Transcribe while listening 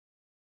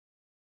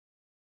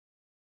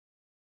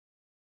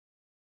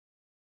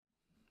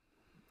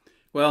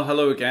Well,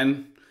 hello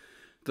again.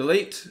 The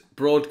late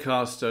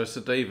broadcaster Sir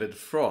David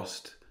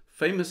Frost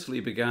famously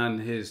began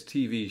his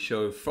TV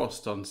show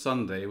Frost on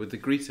Sunday with the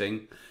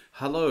greeting,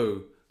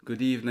 "Hello,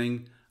 good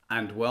evening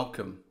and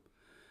welcome."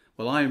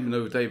 Well, I'm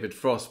no David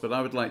Frost, but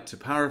I would like to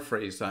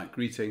paraphrase that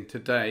greeting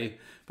today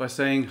by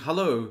saying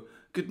hello,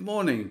 good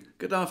morning,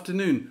 good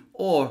afternoon,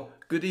 or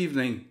good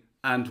evening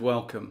and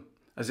welcome,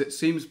 as it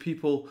seems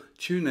people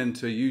tune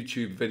into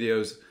YouTube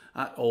videos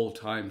at all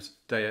times,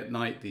 day and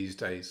night these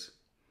days.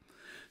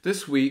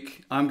 This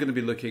week, I'm going to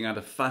be looking at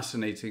a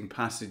fascinating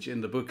passage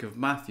in the book of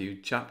Matthew,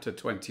 chapter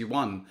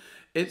 21.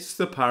 It's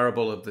the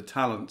parable of the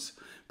talents,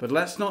 but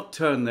let's not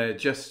turn there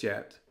just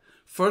yet.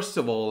 First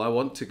of all, I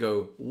want to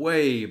go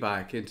way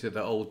back into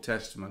the Old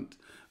Testament,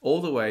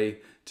 all the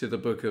way to the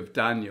book of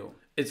Daniel.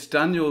 It's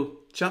Daniel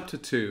chapter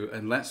 2,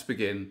 and let's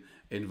begin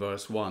in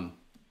verse 1.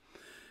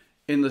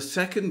 In the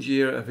second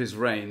year of his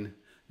reign,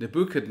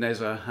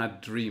 Nebuchadnezzar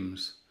had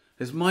dreams.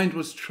 His mind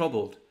was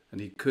troubled, and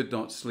he could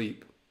not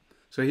sleep.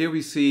 So here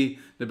we see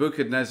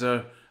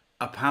Nebuchadnezzar,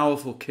 a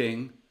powerful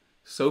king,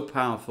 so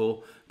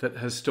powerful that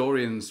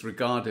historians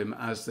regard him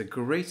as the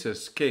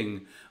greatest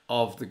king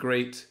of the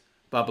great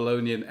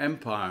Babylonian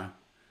Empire.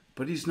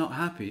 But he's not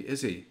happy,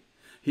 is he?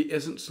 He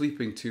isn't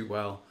sleeping too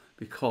well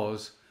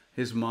because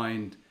his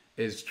mind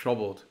is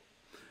troubled.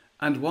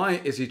 And why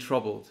is he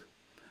troubled?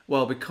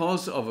 Well,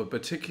 because of a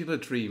particular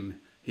dream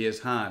he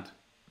has had.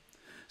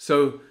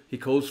 So he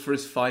calls for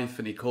his fife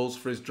and he calls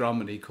for his drum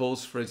and he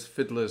calls for his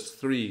fiddlers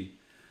three.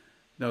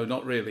 No,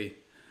 not really.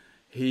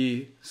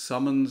 He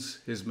summons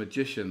his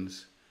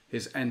magicians,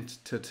 his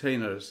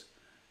entertainers,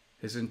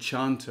 his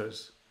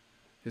enchanters,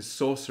 his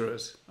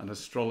sorcerers and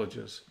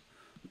astrologers.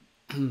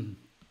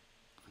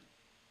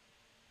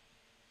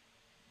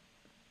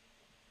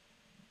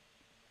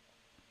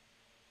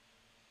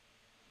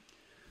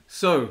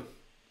 So,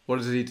 what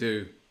does he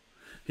do?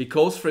 He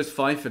calls for his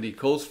fife and he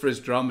calls for his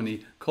drum and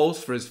he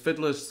calls for his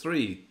fiddlers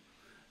three.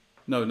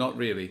 No, not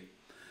really.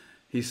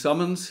 He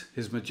summons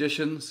his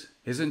magicians,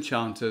 his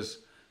enchanters,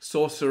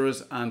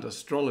 sorcerers and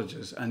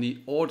astrologers, and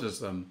he orders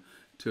them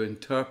to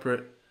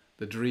interpret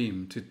the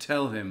dream, to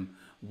tell him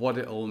what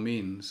it all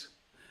means.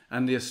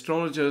 And the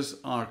astrologers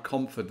are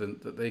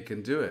confident that they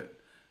can do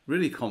it,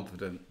 really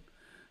confident.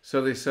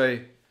 So they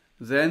say,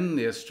 "Then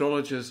the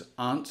astrologers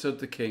answered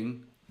the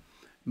king,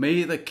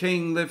 'May the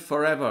king live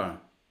forever.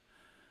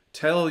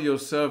 Tell your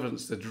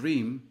servants the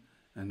dream,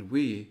 and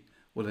we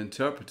will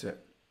interpret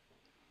it.'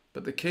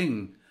 But the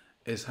king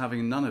is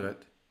having none of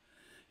it.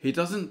 He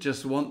doesn't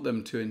just want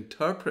them to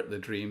interpret the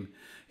dream,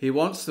 he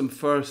wants them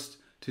first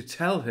to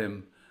tell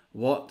him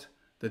what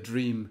the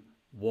dream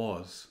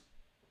was.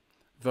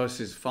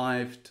 Verses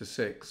 5 to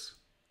 6.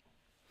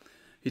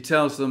 He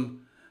tells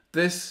them,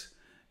 "This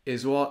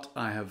is what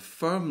I have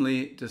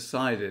firmly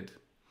decided.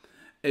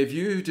 If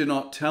you do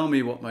not tell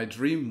me what my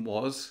dream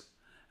was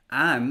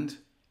and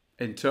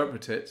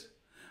interpret it,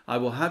 I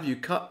will have you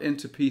cut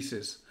into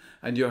pieces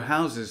and your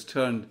houses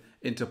turned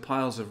into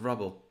piles of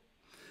rubble.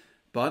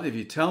 But if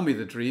you tell me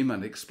the dream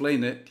and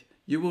explain it,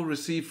 you will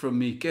receive from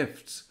me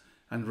gifts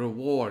and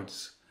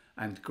rewards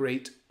and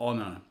great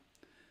honor.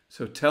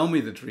 So tell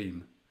me the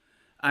dream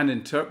and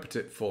interpret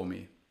it for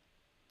me."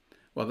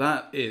 Well,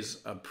 that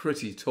is a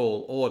pretty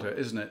tall order,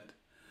 isn't it?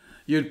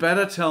 You'd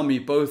better tell me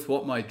both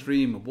what my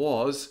dream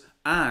was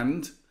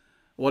and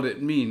what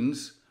it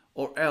means,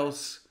 or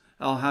else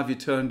I'll have you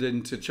turned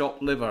into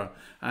chopped liver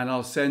and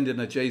I'll send in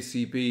a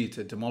JCB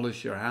to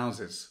demolish your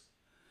houses.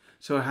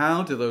 So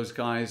how do those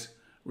guys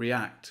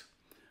react?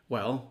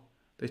 Well,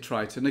 they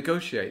try to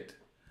negotiate.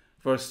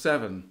 Verse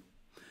 7,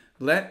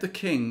 "Let the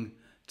king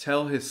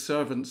tell his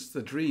servants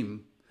the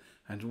dream,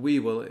 and we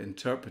will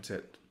interpret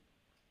it."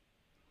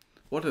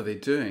 What are they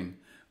doing?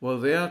 Well,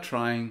 they are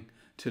trying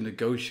to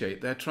negotiate.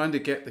 They're trying to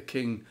get the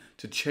king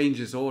to change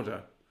his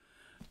order.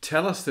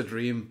 Tell us the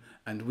dream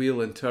and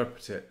we'll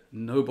interpret it.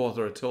 No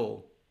bother at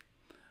all.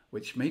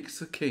 Which makes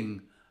the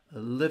king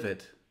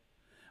livid.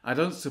 I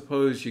don't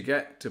suppose you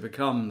get to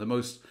become the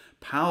most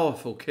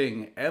powerful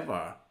king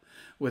ever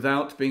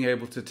without being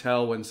able to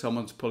tell when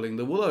someone's pulling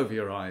the wool over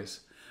your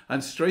eyes.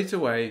 And straight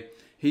away,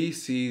 he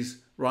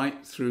sees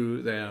right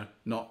through their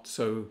not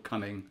so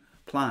cunning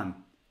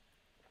plan.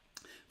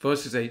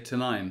 Verses 8 to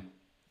 9.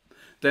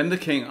 "Then the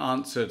king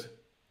answered,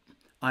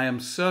 'I am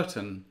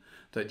certain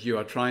that you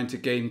are trying to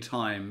gain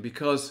time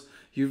because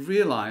you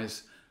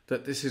realize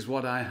that this is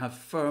what I have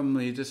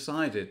firmly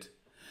decided.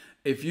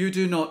 If you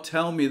do not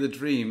tell me the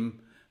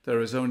dream,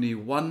 there is only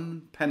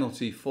one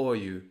penalty for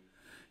you.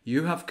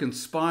 You have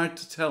conspired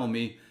to tell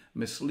me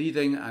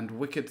misleading and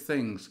wicked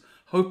things,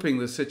 hoping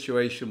the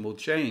situation will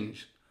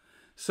change.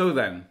 So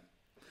then,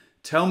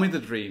 tell me the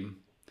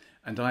dream,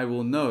 and I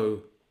will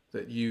know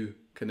that you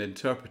can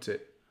interpret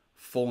it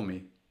for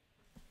me.'"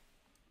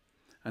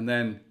 And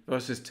then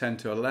verses 10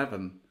 to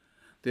 11,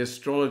 the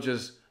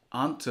astrologers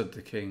answered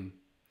the king,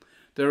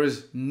 "There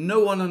is no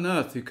one on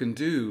earth who can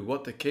do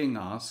what the king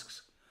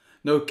asks.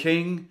 No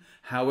king,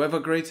 however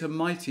great and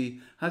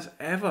mighty, has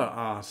ever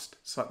asked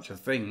such a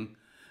thing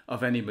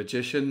of any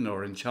magician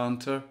or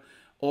enchanter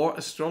or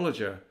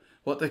astrologer,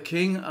 What the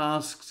king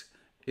asks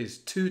is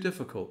too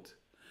difficult.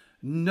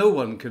 No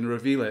one can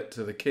reveal it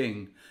to the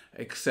king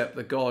except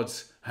the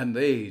gods, and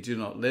they do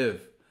not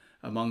live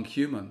among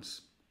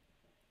humans.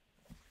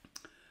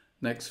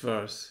 Next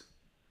verse.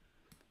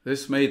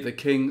 This made the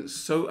king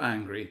so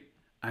angry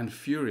and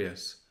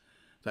furious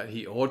that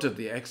he ordered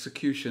the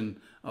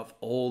execution of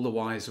all the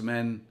wise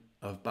men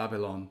of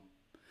Babylon.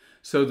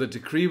 So the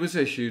decree was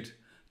issued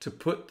to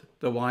put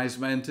the wise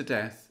men to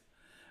death,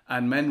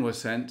 and men were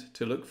sent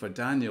to look for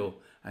Daniel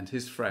and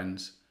his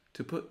friends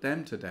to put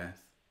them to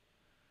death.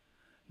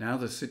 Now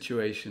the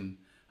situation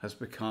has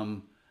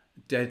become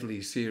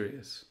deadly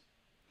serious.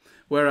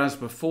 Whereas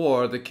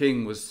before the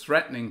king was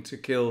threatening to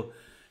kill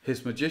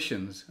his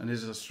magicians and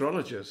his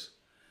astrologers,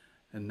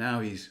 and now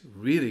he's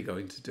really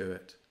going to do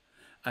it.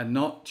 And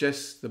not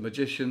just the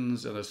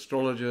magicians and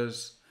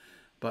astrologers,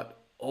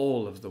 but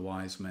all of the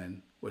wise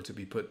men were to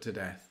be put to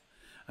death.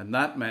 And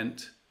that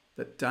meant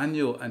that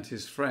Daniel and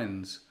his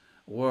friends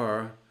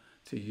were,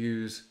 to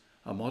use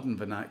a modern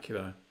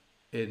vernacular,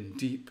 in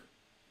deep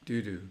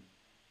doo-doo.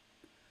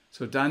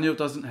 So Daniel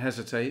doesn't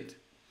hesitate.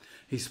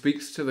 He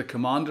speaks to the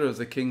commander of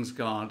the king's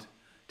guard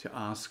to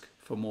ask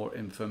for more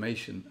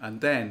information.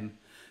 And then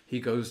he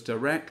goes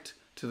direct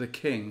to the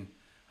king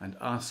and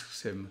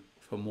asks him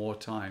for more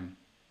time.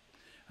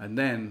 And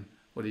then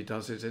what he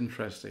does is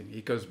interesting.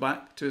 He goes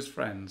back to his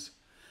friends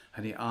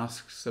and he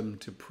asks them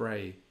to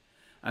pray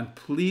and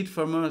plead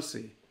for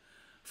mercy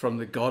from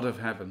the God of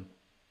heaven,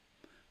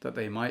 that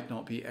they might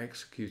not be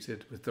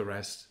executed with the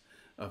rest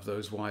of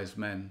those wise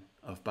men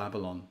of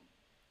Babylon.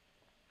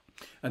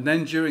 And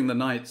then during the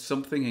night,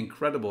 something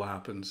incredible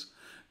happens.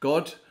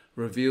 God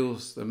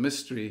reveals the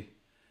mystery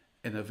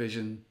in a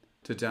vision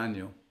to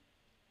Daniel.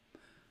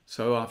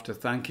 So after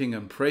thanking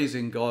and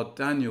praising God,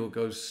 Daniel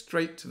goes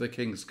straight to the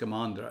king's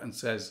commander and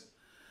says,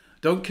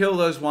 "Don't kill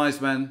those wise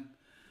men.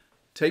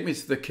 Take me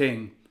to the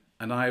king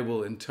and I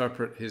will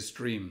interpret his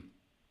dream."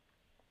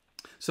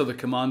 So the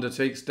commander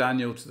takes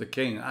Daniel to the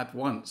king at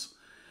once,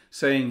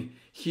 saying,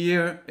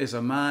 "Here is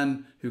a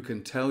man who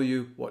can tell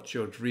you what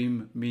your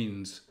dream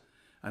means."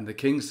 And the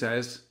king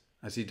says,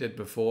 as he did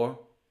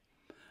before,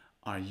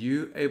 "Are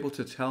you able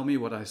to tell me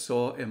what I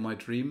saw in my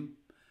dream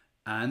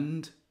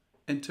and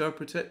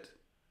interpret it?"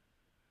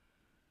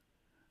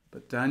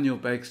 But Daniel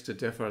begs to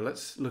differ.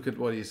 Let's look at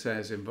what he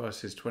says in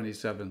verses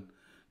 27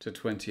 to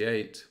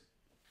 28.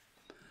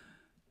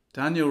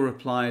 Daniel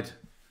replied,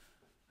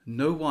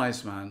 "No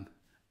wise man,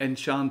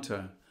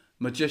 enchanter,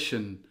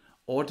 magician,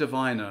 or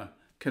diviner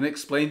can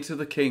explain to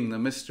the king the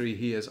mystery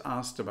he has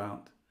asked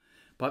about.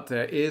 But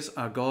there is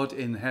a God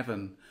in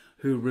heaven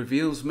who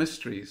reveals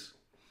mysteries.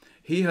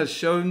 He has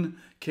shown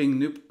King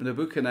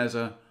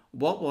Nebuchadnezzar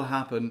what will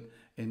happen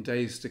in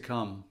days to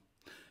come.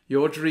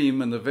 Your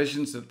dream and the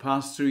visions that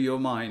pass through your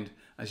mind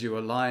as you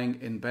are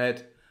lying in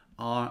bed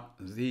are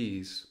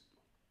these."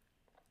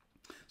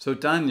 So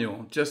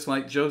Daniel, just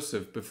like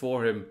Joseph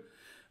before him,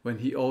 when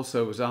he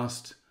also was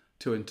asked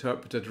to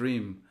interpret a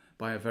dream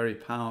by a very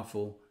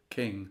powerful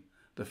king,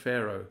 the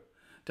Pharaoh,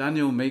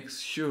 Daniel makes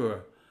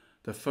sure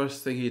the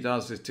first thing he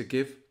does is to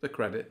give the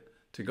credit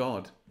to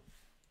God.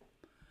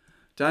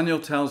 Daniel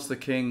tells the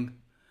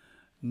king,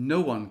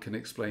 no one can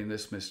explain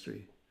this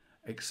mystery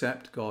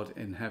except God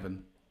in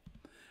heaven.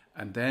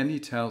 And then he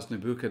tells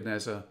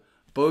Nebuchadnezzar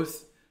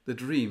both the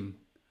dream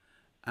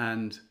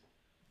and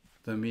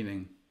the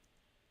meaning.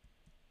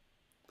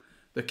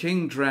 The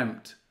king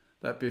dreamt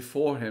that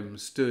before him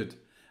stood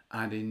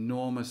an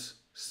enormous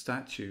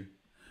statue,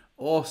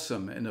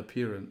 awesome in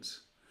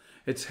appearance.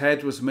 Its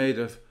head was made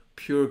of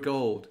pure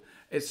gold,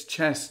 its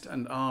chest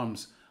and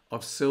arms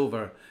of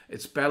silver,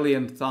 its belly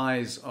and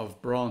thighs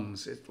of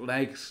bronze, its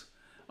legs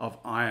of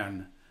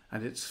iron,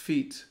 and its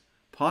feet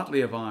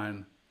partly of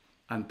iron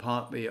and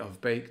partly of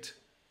baked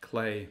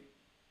clay.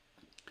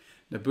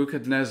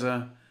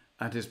 Nebuchadnezzar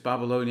and his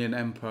Babylonian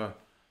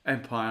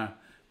empire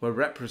were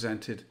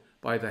represented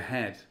by the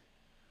head.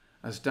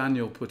 As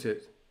Daniel put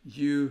it,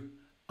 "You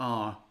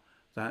are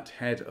that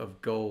head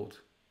of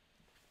gold."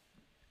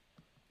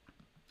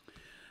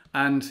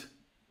 And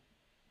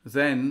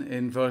then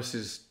in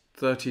verses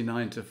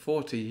 39 to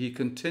 40, he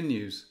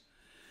continues,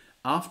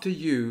 "After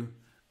you,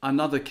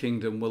 another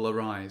kingdom will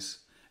arise,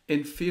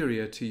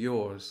 inferior to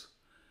yours.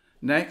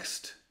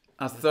 Next,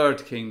 a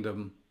third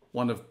kingdom,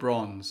 one of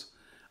bronze,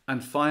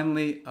 and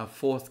finally a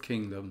fourth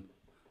kingdom,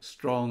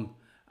 strong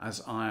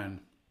as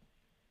iron."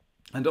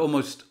 And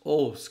almost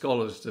all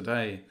scholars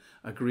today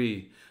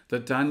agree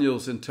that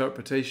Daniel's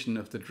interpretation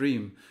of the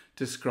dream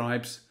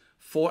describes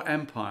 4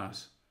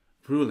 empires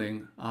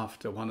ruling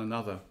after one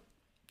another.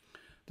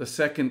 The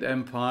second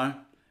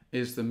empire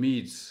is the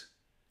Medes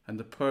and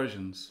the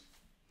Persians.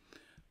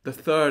 The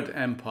third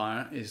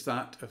empire is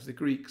that of the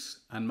Greeks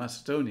and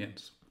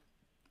Macedonians.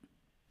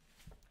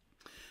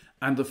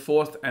 And the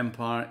fourth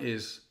empire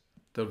is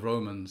the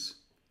Romans.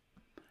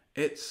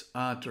 It's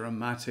a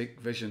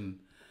dramatic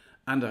vision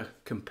and a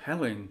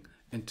compelling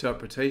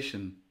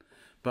interpretation,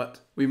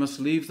 but we must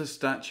leave the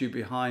statue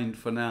behind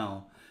for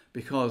now,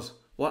 because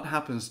what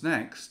happens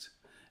next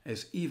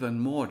is even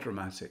more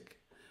dramatic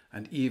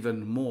and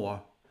even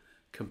more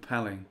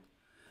compelling.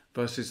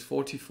 Verses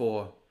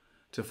 44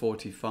 to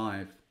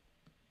 45.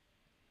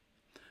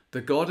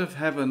 The God of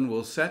heaven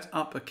will set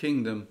up a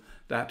kingdom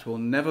that will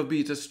never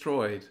be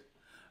destroyed,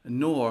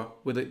 nor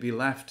will it be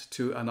left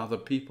to another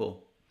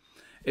people.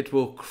 It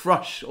will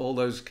crush all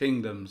those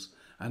kingdoms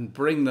and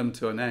bring them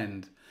to an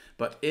end,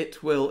 but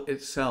it will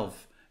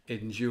itself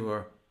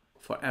endure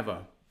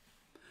forever.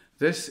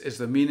 This is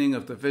the meaning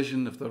of the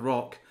vision of the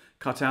rock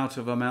cut out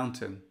of a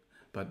mountain,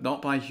 but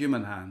not by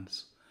human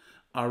hands,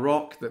 a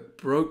rock that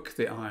broke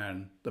the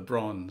iron, the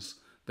bronze,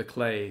 the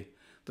clay,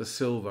 the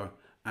silver,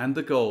 and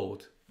the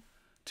gold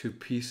to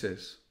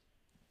pieces.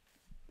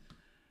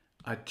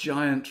 A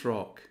giant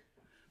rock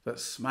that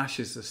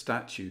smashes the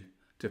statue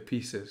to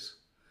pieces,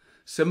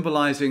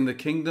 symbolizing the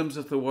kingdoms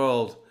of the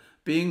world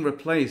being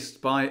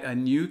replaced by a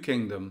new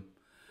kingdom,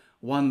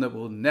 one that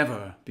will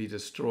never be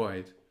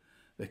destroyed,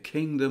 the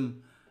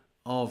kingdom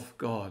of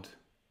God.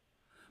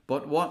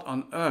 But what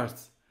on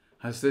earth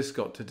has this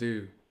got to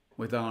do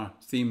with our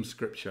theme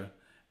scripture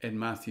in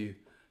Matthew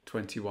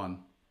 21?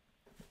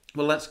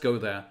 Well, let's go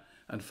there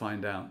and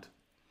find out.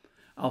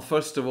 I'll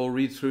first of all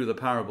read through the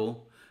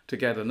parable to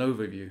get an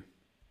overview.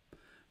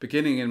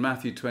 Beginning in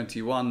Matthew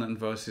 21 and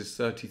verses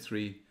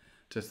 33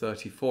 to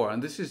 34.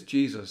 And this is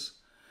Jesus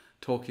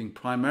talking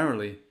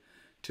primarily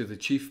to the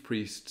chief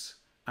priests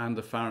and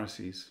the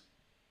Pharisees.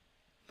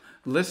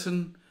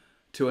 Listen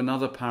to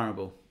another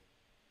parable.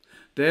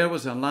 There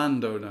was a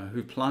landowner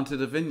who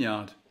planted a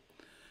vineyard.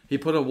 He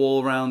put a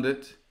wall round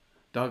it,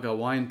 dug a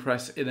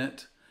winepress in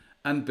it,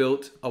 and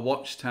built a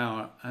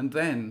watchtower. And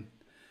then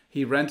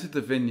he rented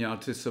the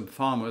vineyard to some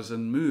farmers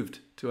and moved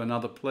to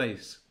another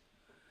place.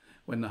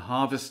 When the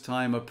harvest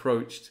time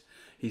approached,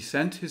 he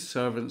sent his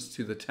servants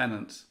to the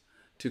tenants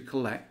to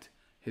collect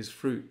his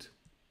fruit.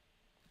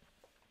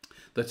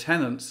 The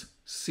tenants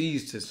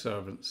seized his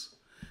servants.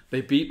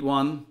 They beat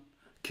one,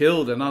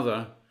 killed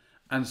another,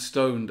 and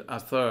stoned a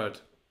third.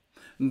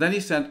 And then he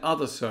sent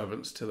other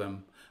servants to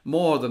them,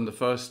 more than the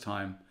first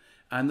time,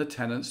 and the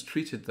tenants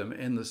treated them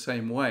in the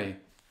same way.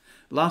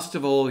 Last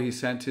of all, he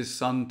sent his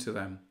son to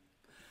them.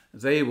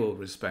 They will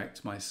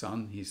respect my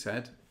son, he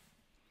said.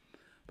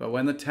 But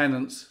when the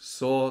tenants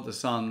saw the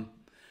son,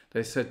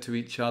 they said to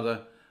each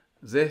other,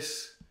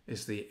 this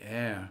is the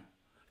heir.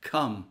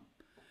 Come,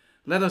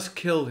 let us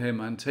kill him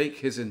and take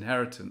his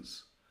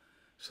inheritance.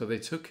 So they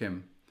took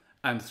him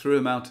and threw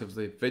him out of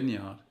the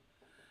vineyard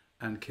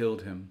and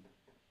killed him.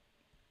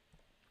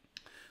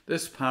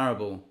 This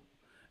parable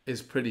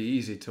is pretty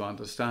easy to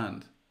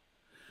understand.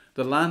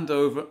 The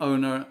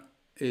landowner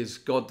is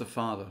God the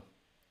Father.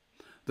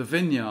 The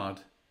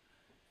vineyard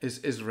is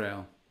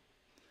Israel.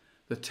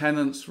 The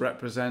tenants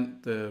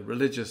represent the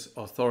religious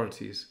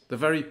authorities, the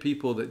very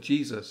people that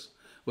Jesus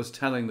was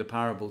telling the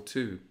parable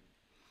to.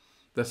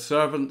 The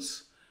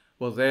servants,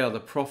 well, they are the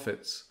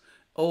prophets,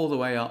 all the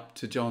way up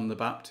to John the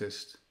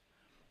Baptist.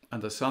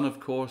 And the Son, of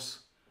course,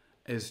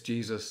 is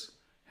Jesus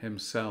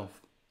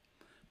himself.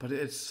 But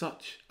it's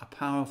such a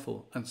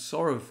powerful and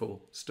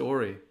sorrowful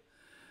story.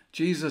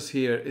 Jesus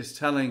here is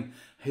telling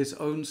his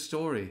own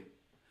story,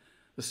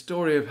 the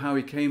story of how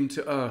he came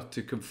to earth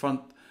to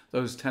confront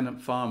those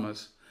tenant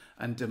farmers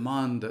and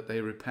demand that they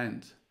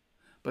repent.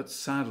 But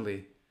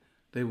sadly,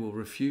 they will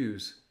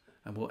refuse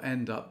and will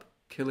end up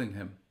killing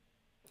him.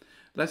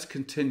 Let's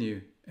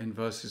continue in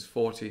verses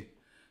 40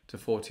 to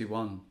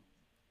 41.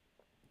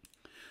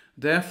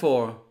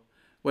 Therefore,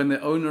 when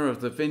the owner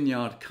of the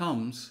vineyard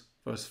comes,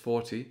 verse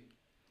 40,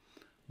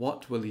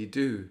 what will he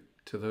do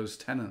to those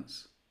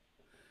tenants?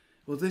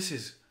 Well, this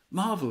is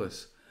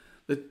marvelous.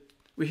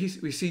 We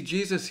see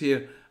Jesus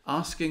here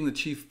asking the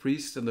chief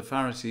priests and the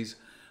Pharisees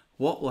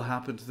what will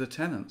happen to the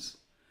tenants.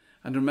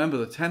 And remember,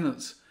 the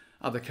tenants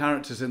are the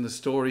characters in the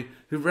story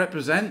who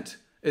represent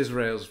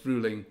Israel's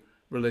ruling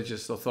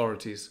religious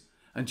authorities.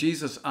 And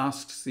Jesus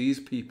asks these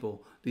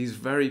people, these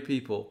very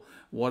people,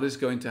 what is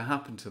going to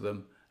happen to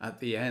them at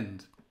the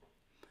end.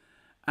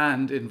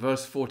 And in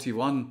verse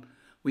 41,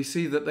 we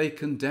see that they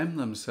condemn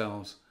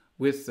themselves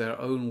with their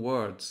own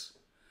words.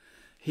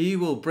 He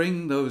will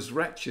bring those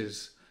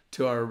wretches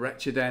to a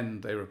wretched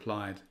end, they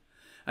replied,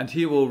 and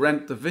he will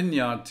rent the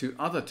vineyard to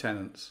other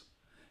tenants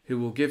who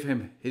will give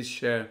him his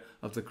share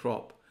of the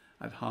crop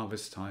at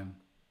harvest time.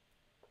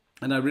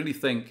 And I really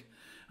think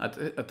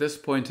at this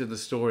point in the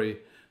story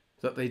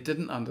that they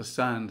didn't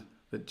understand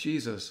that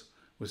Jesus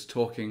was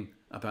talking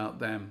about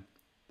them.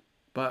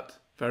 But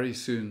very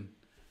soon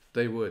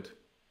they would.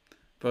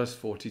 Verse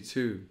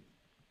 42.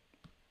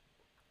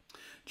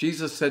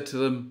 Jesus said to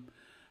them,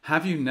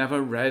 have you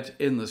never read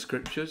in the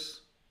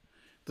scriptures?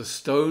 The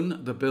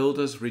stone the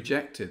builders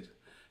rejected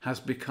has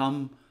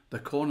become the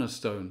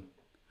cornerstone.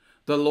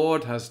 The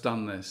Lord has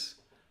done this,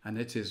 and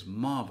it is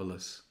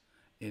marvelous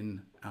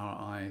in our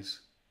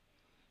eyes.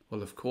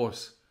 Well, of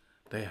course,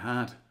 they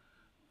had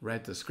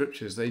read the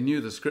scriptures. They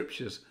knew the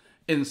scriptures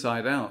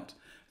inside out.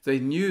 They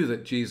knew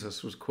that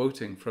Jesus was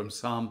quoting from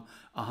Psalm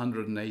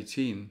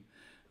 118,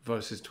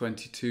 verses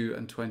 22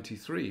 and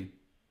 23.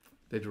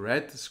 They'd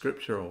read the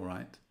scripture all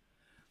right.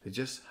 They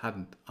just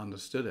hadn't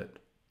understood it.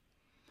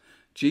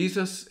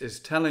 Jesus is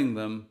telling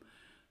them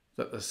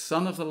that the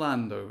son of the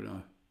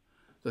landowner,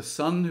 the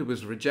son who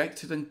was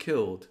rejected and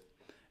killed,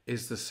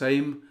 is the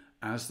same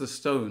as the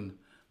stone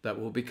that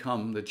will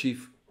become the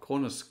chief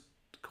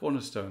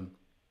cornerstone,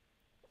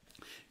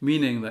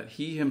 meaning that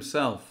he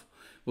himself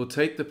will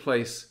take the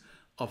place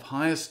of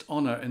highest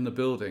honor in the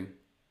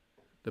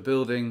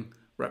building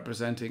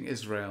representing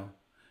Israel,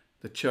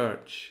 the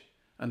church,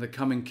 and the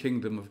coming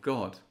kingdom of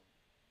God.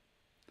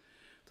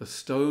 The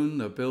stone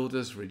the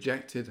builders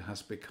rejected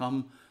has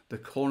become the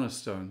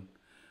cornerstone.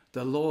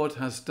 The Lord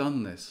has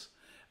done this,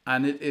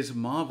 and it is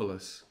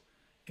marvelous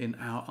in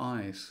our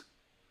eyes.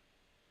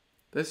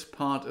 This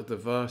part of the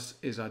verse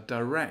is a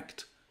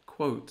direct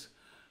quote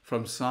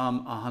from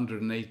Psalm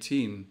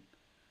 118,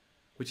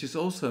 which is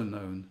also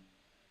known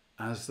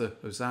as the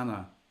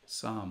Hosanna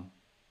Psalm.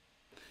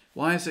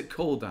 Why is it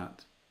called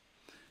that?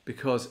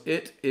 Because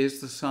it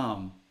is the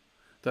psalm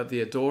that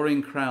the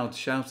adoring crowd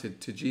shouted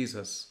to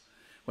Jesus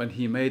when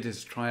he made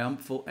his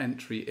triumphal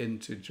entry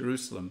into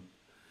Jerusalem.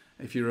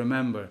 If you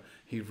remember,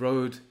 he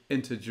rode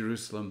into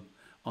Jerusalem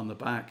on the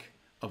back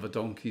of a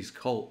donkey's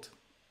colt.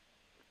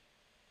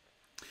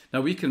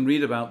 Now we can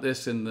read about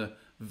this in the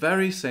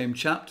very same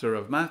chapter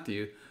of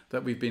Matthew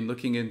that we've been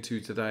looking into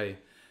today,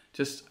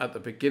 just at the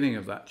beginning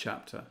of that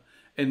chapter,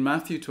 in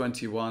Matthew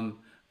 21,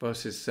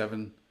 verses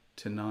 7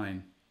 to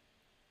 9.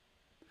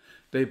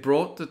 They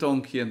brought the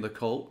donkey and the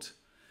colt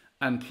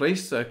and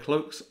placed their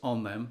cloaks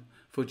on them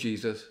for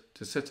Jesus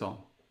to sit on.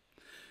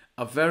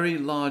 A very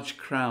large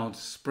crowd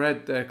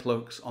spread their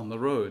cloaks on the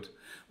road,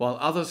 while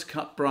others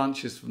cut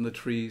branches from the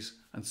trees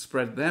and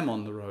spread them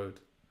on the road.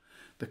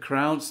 The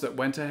crowds that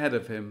went ahead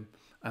of him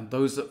and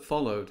those that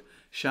followed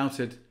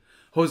shouted,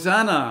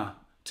 "Hosanna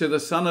to the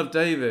Son of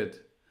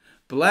David!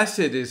 Blessed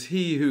is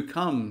he who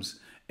comes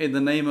in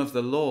the name of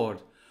the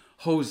Lord!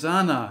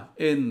 Hosanna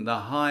in the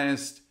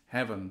highest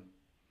heaven!"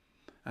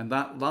 And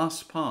that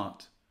last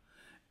part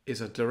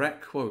is a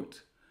direct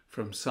quote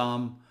from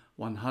Psalm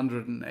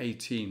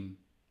 118.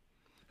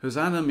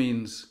 Hosanna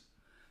means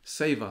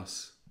save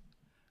us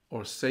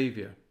or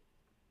Saviour.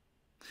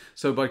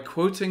 So by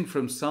quoting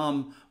from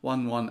Psalm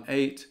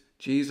 118,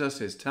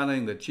 Jesus is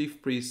telling the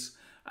chief priests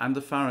and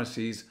the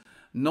Pharisees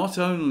not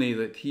only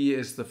that he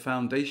is the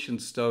foundation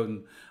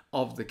stone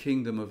of the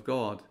kingdom of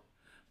God,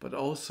 but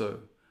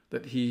also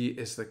that he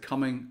is the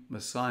coming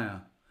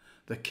Messiah,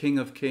 the King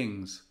of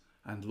Kings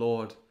and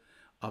Lord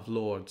of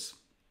Lords.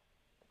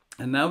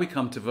 And now we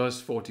come to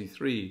verse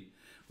 43,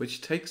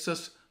 which takes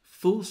us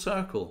full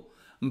circle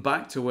and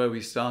back to where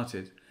we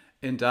started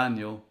in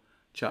Daniel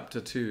chapter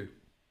 2.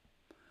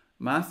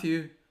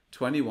 Matthew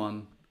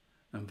 21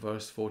 and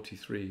verse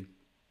 43.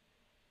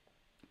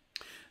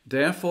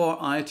 Therefore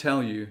I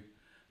tell you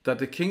that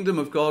the kingdom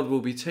of God will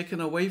be taken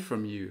away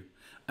from you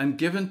and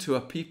given to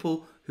a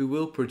people who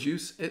will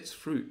produce its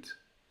fruit.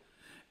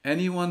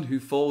 Anyone who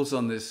falls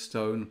on this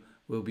stone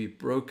will be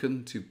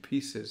broken to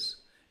pieces.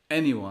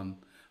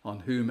 Anyone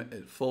on whom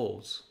it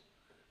falls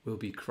will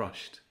be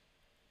crushed.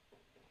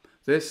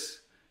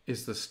 This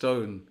is the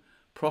stone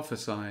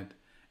prophesied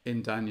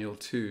in Daniel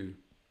 2.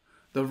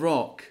 The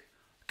rock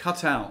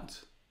cut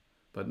out,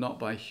 but not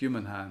by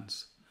human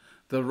hands.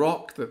 The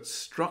rock that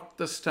struck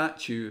the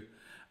statue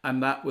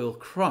and that will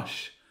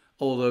crush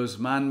all those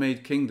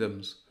man-made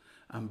kingdoms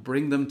and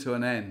bring them to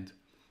an end,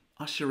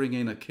 ushering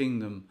in a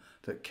kingdom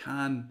that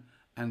can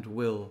and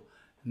will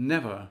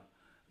never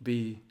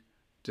be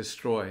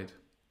destroyed.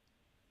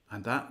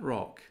 And that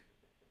rock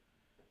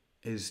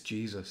is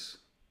Jesus.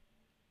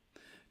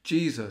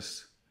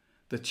 Jesus,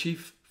 the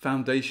chief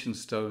foundation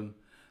stone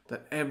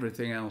that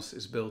everything else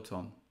is built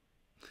on.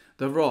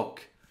 The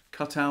rock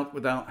cut out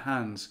without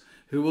hands,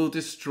 who will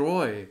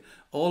destroy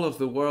all of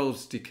the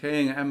world's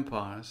decaying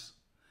empires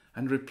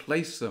and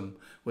replace them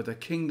with a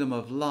kingdom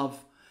of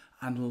love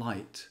and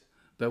light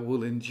that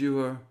will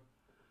endure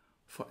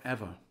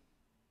forever.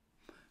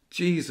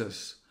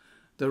 Jesus,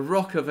 the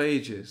rock of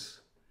ages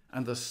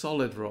and the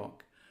solid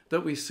rock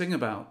that we sing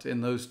about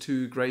in those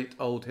two great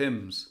old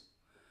hymns.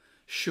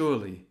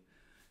 Surely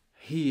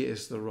he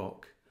is the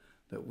rock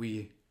that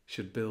we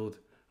should build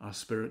our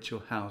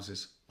spiritual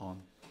houses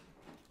on.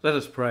 Let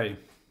us pray.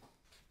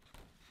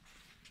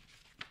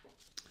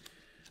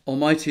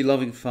 Almighty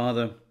loving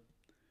Father,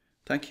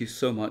 thank you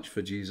so much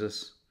for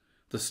Jesus,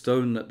 the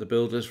stone that the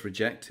builders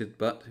rejected,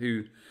 but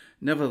who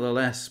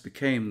nevertheless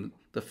became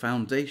the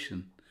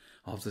foundation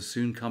of the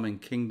soon coming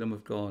kingdom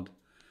of God.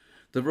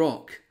 The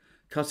rock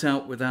cut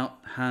out without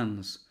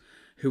hands,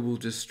 who will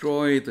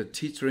destroy the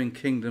teetering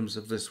kingdoms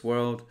of this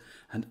world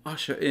and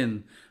usher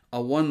in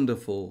a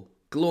wonderful,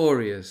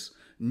 glorious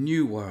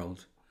new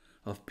world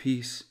of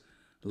peace,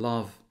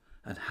 love,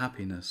 and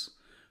happiness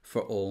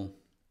for all.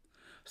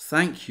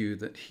 Thank you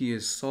that he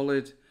is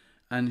solid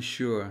and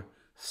sure,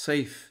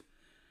 safe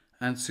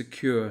and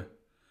secure,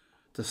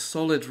 the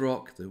solid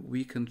rock that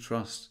we can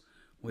trust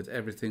with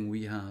everything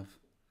we have.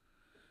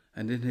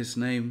 And in his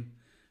name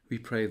we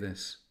pray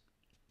this.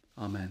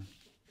 Amen.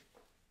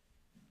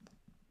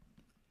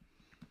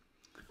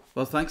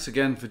 Well, thanks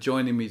again for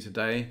joining me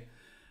today.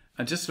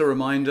 And just a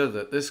reminder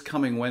that this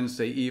coming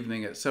Wednesday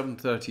evening at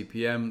 7:30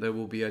 p.m. there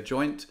will be a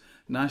joint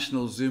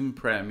national Zoom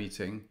prayer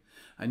meeting,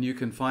 and you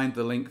can find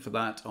the link for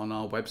that on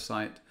our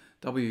website,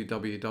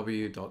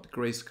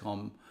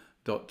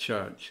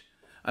 www.gracecom.church.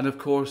 And of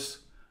course,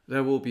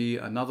 there will be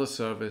another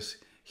service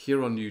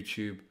here on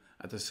YouTube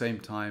at the same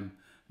time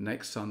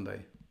next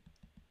Sunday.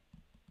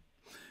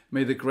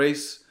 May the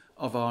grace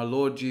of our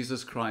Lord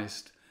Jesus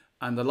Christ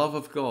and the love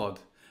of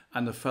God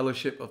and the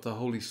fellowship of the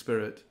Holy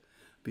Spirit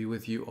be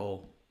with you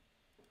all.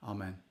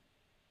 Amen.